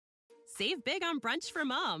Save big on brunch for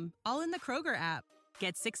mom, all in the Kroger app.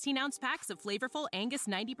 Get 16-ounce packs of flavorful Angus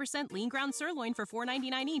 90% lean ground sirloin for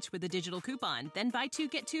 $4.99 each with a digital coupon. Then buy 2,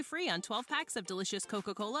 get 2 free on 12 packs of delicious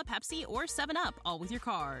Coca-Cola, Pepsi, or 7-Up, all with your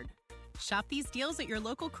card. Shop these deals at your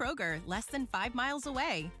local Kroger, less than 5 miles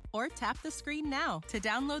away. Or tap the screen now to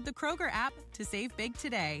download the Kroger app to save big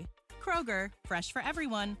today. Kroger, fresh for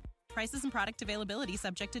everyone. Prices and product availability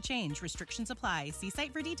subject to change. Restrictions apply. See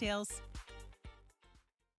site for details.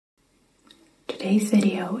 Today's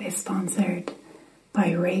video is sponsored by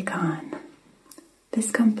Raycon. This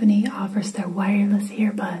company offers their wireless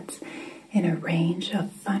earbuds in a range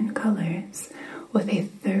of fun colors with a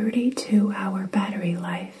 32-hour battery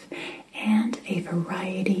life and a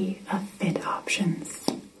variety of fit options.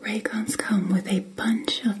 Raycons come with a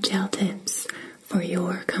bunch of gel tips for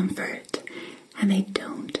your comfort, and they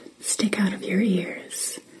don't stick out of your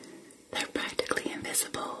ears. They're practically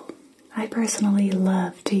invisible. I personally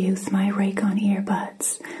love to use my Raycon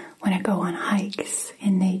earbuds when I go on hikes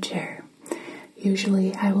in nature.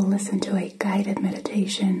 Usually I will listen to a guided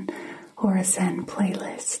meditation or a Zen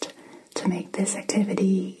playlist to make this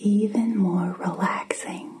activity even more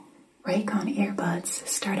relaxing. Raycon earbuds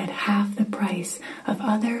start at half the price of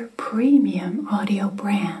other premium audio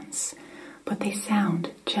brands, but they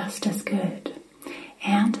sound just as good.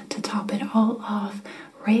 And to top it all off,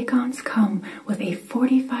 Raycons come with a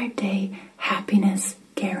 45-day happiness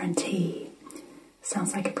guarantee.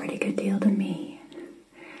 Sounds like a pretty good deal to me.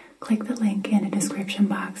 Click the link in the description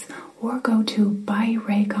box or go to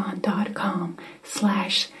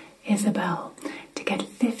buyraycon.com/Isabel to get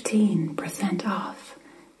 15% off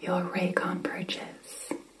your Raycon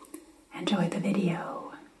purchase. Enjoy the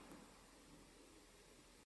video.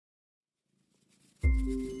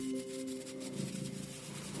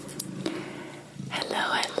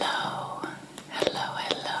 Hello, hello, hello,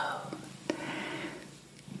 hello.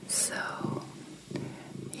 So,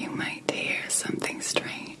 you might hear something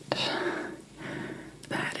strange.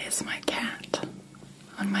 That is my cat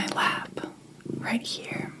on my lap, right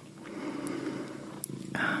here.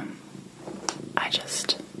 I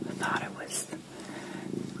just thought it was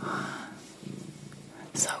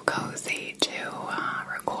so cozy to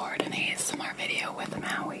record an ASMR video with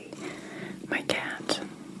Maui, my cat.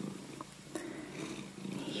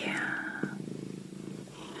 Yeah,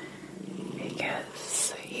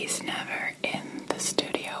 because he's never in the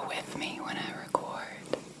studio with me when I record.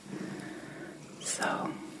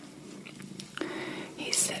 So,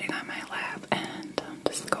 he's sitting on my lap and I'm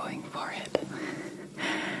just going for it.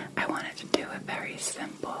 I wanted to do a very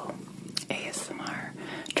simple ASMR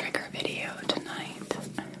trigger video tonight. Got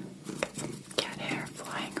some cat hair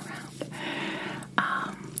flying around.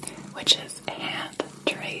 Which is hand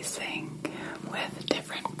tracing with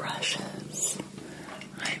different brushes.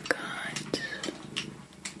 I've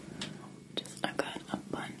got a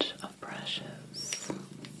bunch of brushes.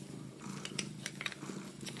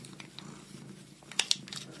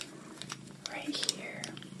 Right here.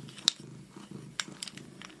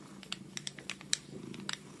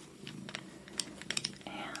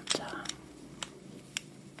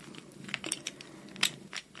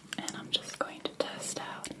 And I'm just going to test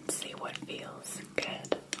out and see what feels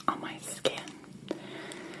good on my skin.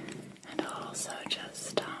 And I'll also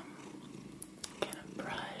just kind of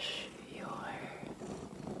brush your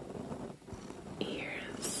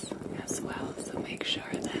ears as well, so make sure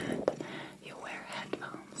that you wear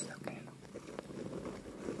headphones, okay?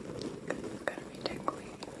 It's gonna be tickly,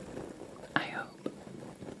 I hope.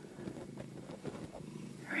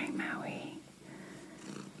 Right, Maui?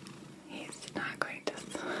 He's not going to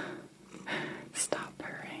stop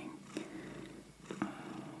purring.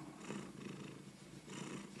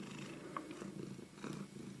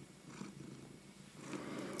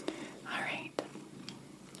 All right.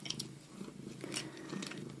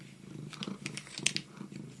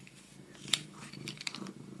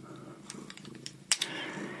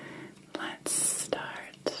 Let's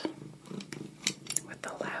start with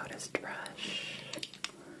the loudest brush.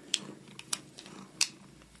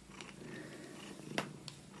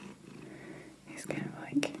 He's kind of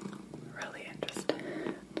like really interested.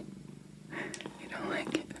 You don't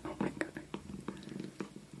like it? Oh my god.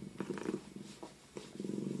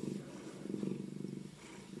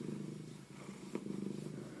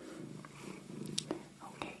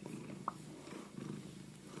 Okay.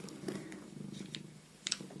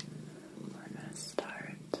 We're gonna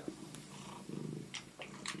start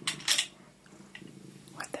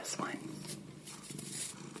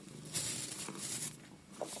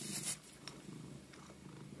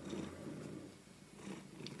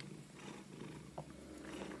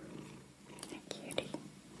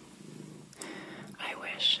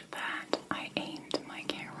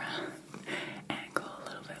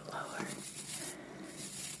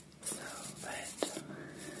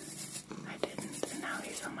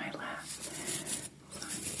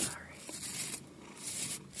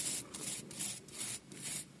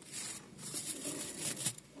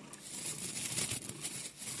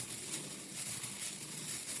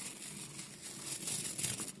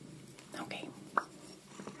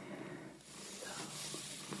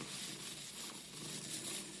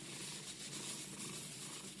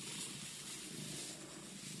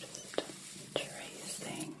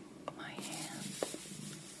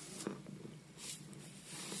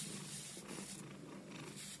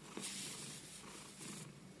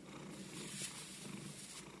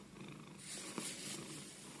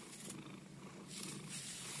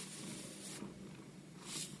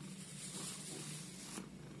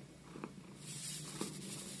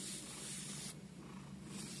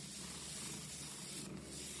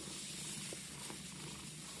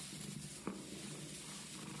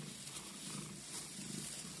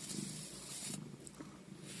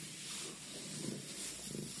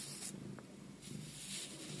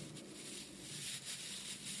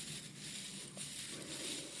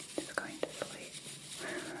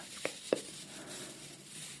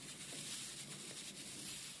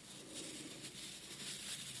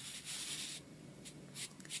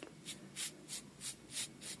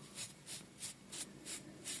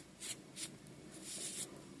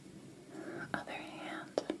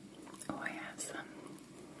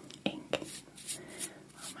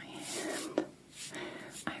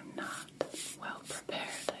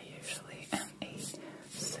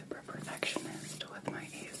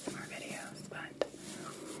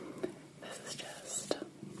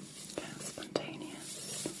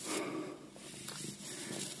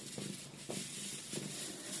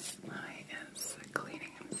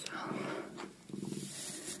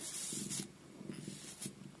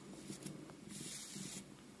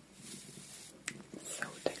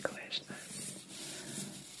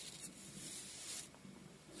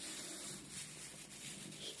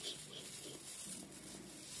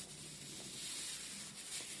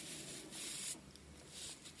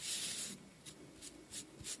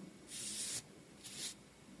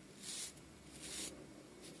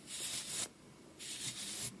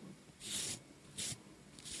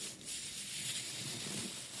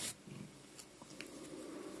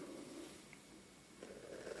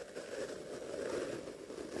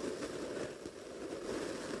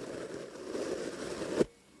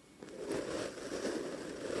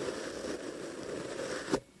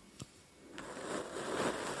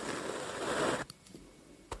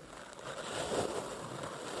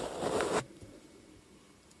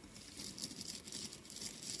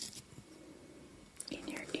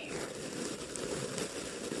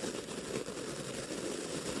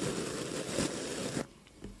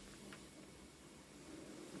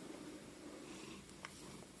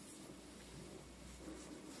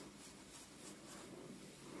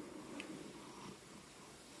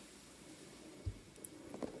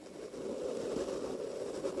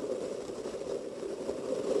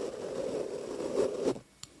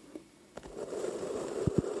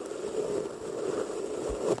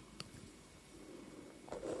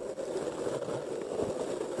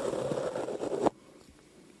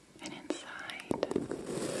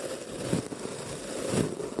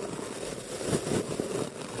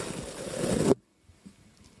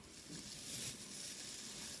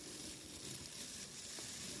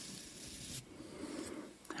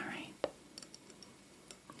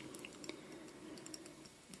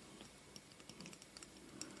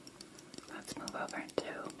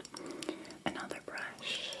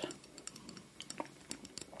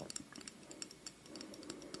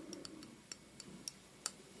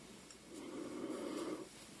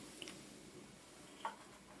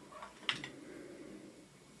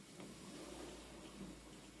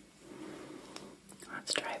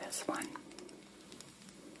this one.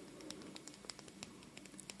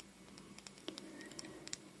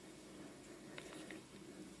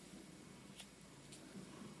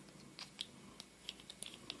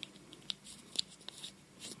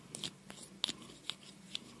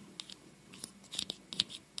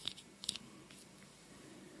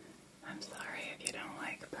 I'm sorry if you don't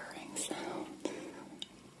like purring sounds.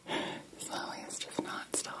 Snowy is just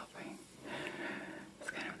not stopping. It's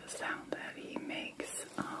kind of the sound that he makes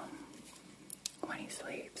when he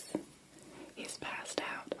sleeps. He's passed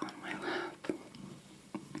out on my lap.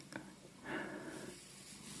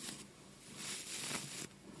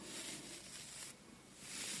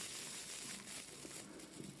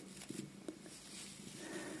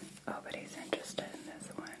 Oh, but he's interested in this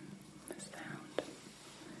one, this sound.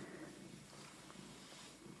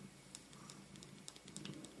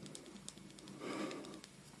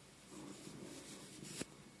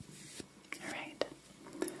 Alright.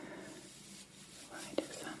 Let me do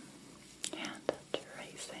some hand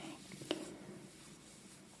tracing.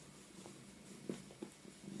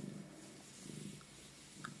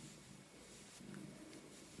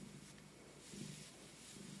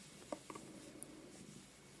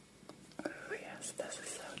 Oh yes, this is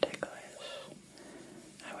so ticklish.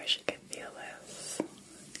 I wish you could feel this.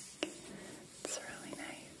 It's really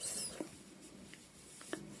nice.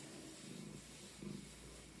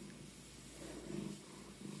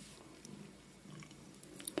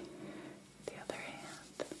 The other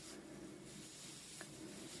hand.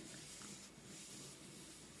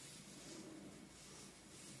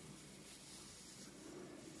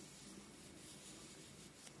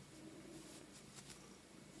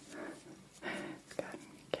 It's got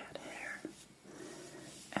cat hair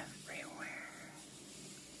everywhere.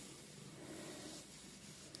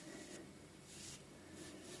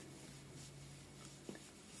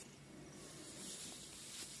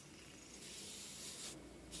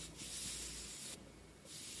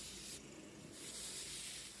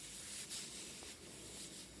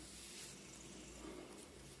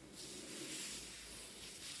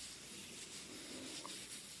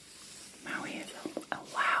 Maui is a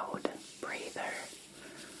loud breather.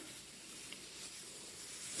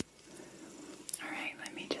 Alright,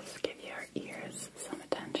 let me just give your ears some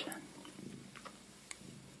attention.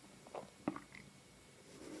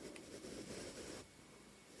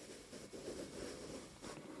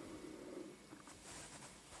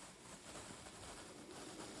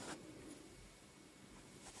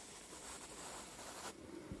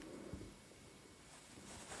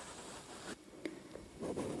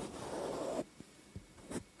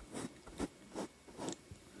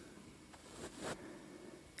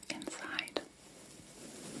 Inside.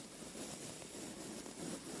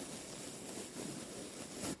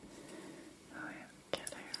 Oh, I have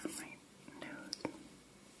cat hair on my nose.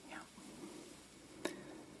 Yep.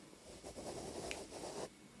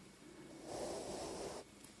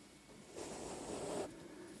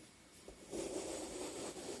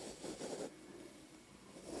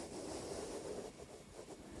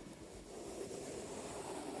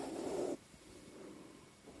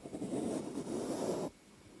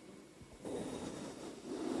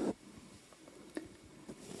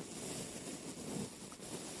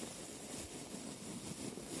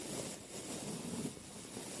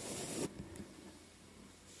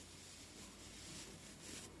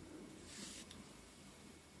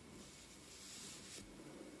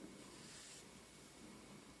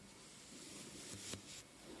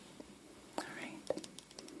 Alright.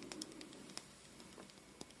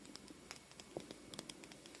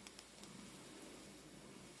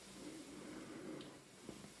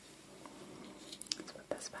 Let's put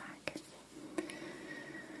this back.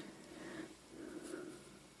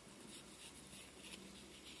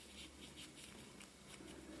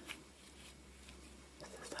 This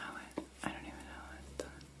is how I don't even know how it's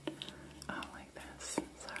done. Oh, like this.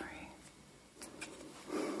 Sorry.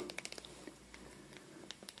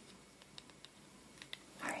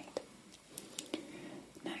 Alright.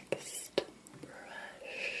 Next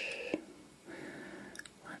brush.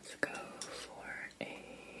 Let's go for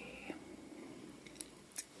a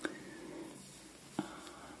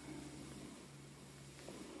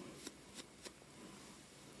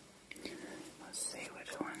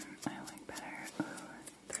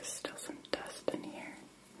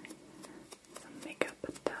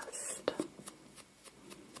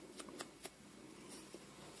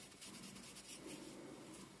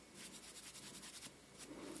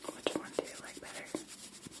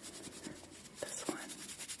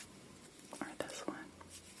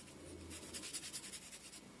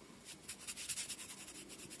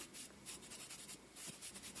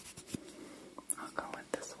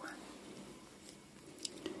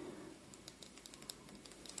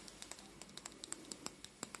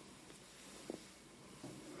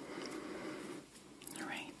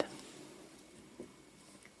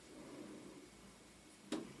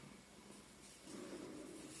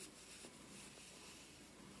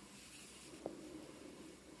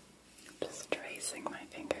caressing my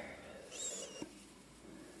fingers.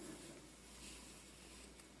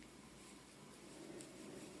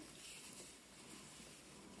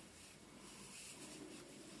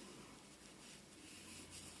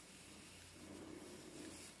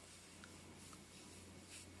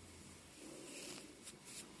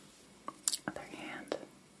 Other hand.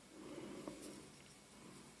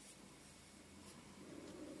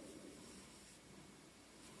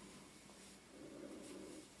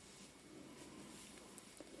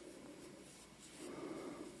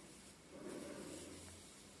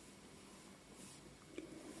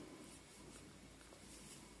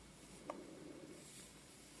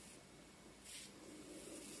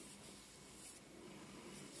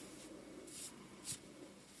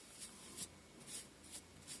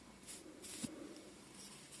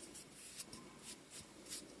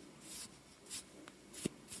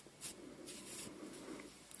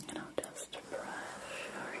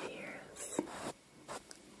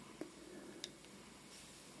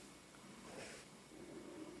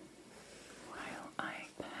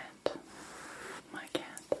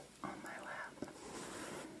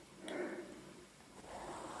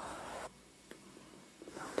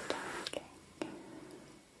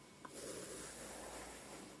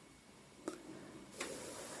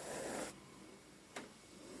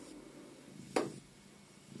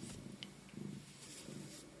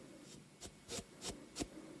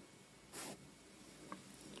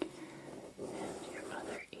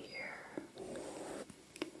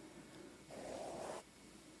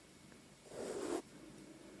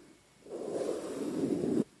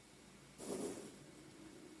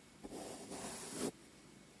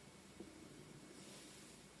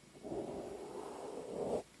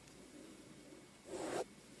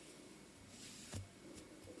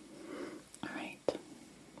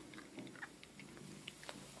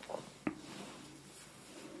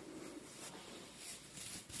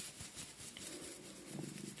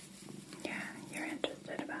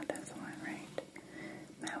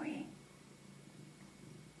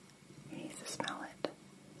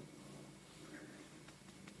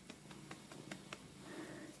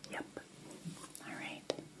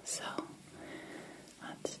 So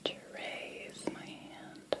let's raise my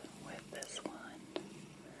hand with this one.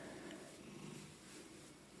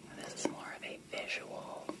 This is more of a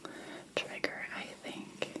visual trigger, I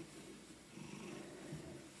think.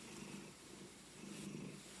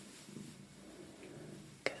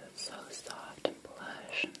 Because it's so soft and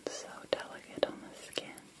plush and so delicate on the skin.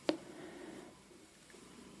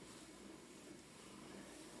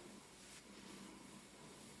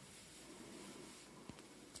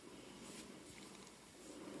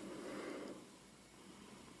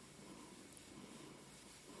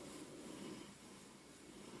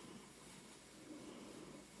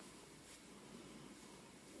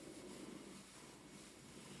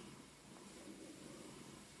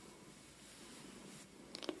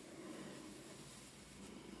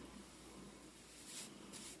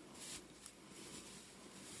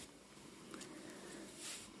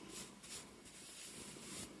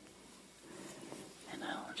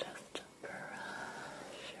 Just brush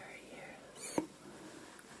your ears.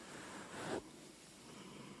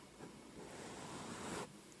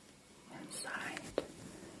 Inside.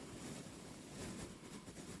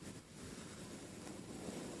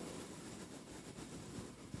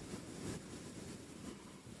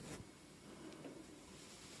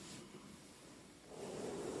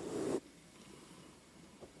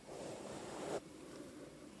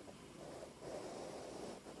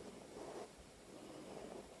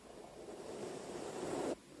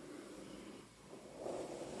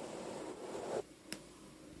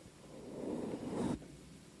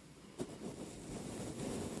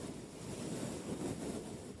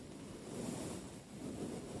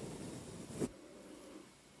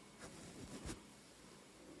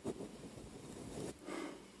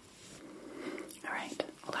 Alright,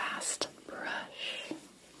 last brush.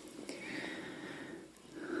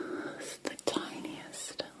 It's the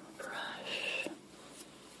tiniest brush,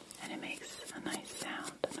 and it makes a nice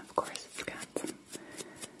sound, and of course it's got some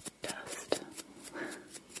dust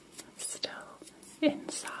still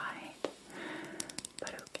inside, but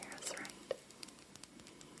who cares, right?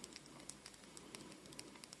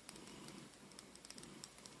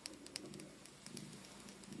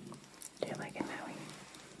 Do you like it, Maui?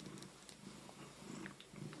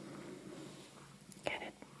 Get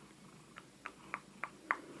it?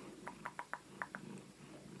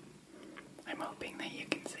 I'm hoping that you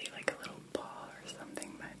can see like a little paw or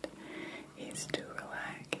something, but he's too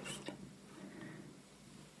relaxed.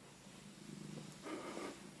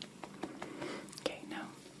 Okay, no.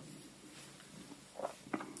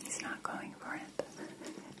 He's not going for it.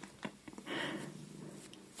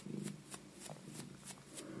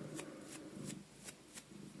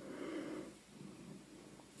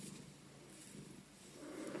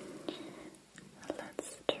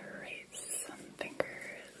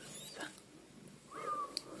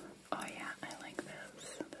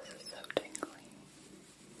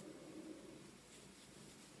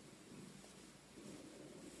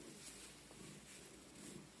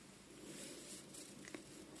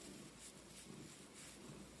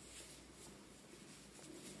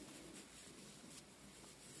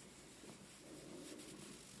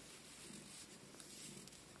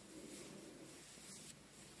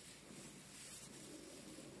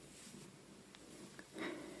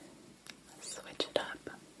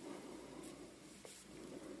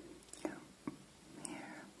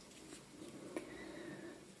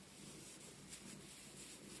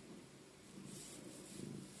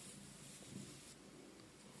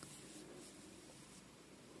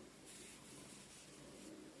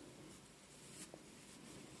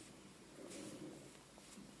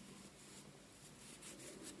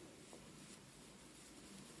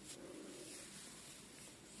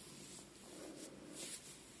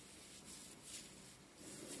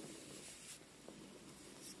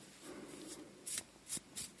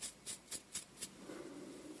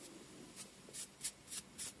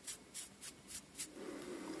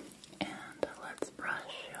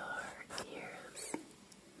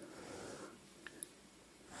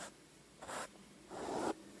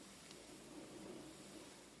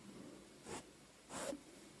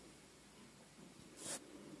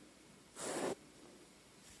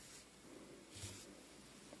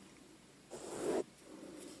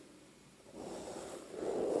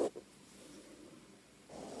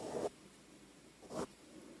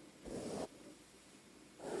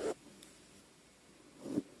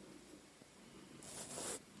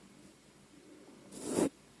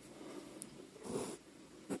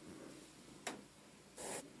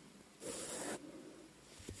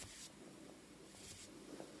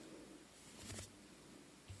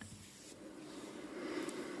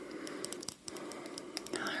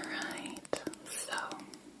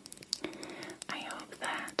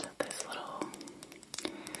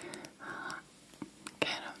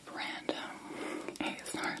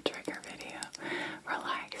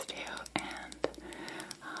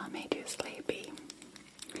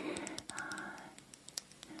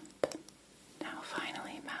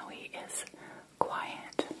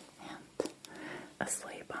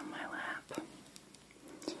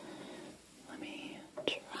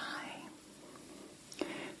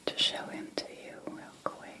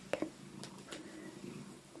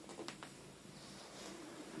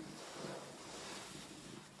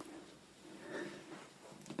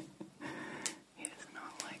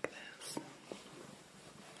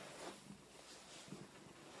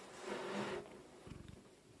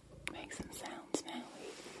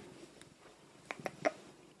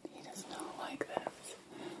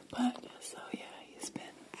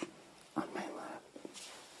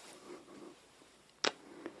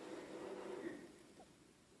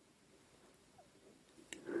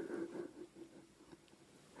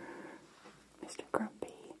 Mr. Grumpy.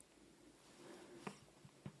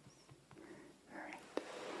 Alright.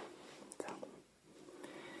 So.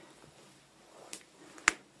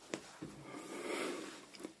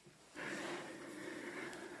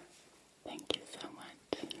 Thank you so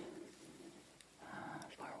much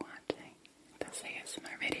for watching this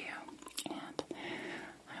ASMR video, and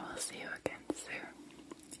I will see you again soon.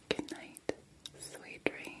 Good night, sweet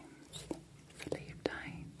dreams, sleep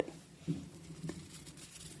tight.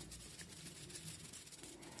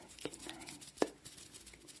 Good night.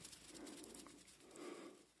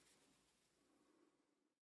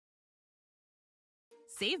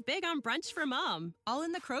 Save big on brunch for mom, all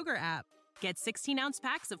in the Kroger app. Get 16-ounce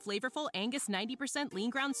packs of flavorful Angus 90% lean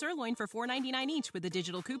ground sirloin for $4.99 each with a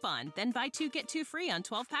digital coupon. Then buy 2, get 2 free on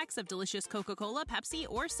 12 packs of delicious Coca-Cola, Pepsi,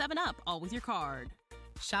 or 7-Up, all with your card.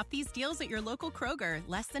 Shop these deals at your local Kroger,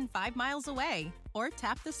 less than 5 miles away. Or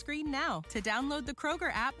tap the screen now to download the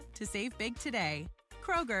Kroger app to save big today.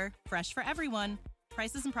 Kroger, fresh for everyone.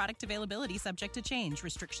 Prices and product availability subject to change.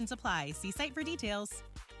 Restrictions apply. See site for details.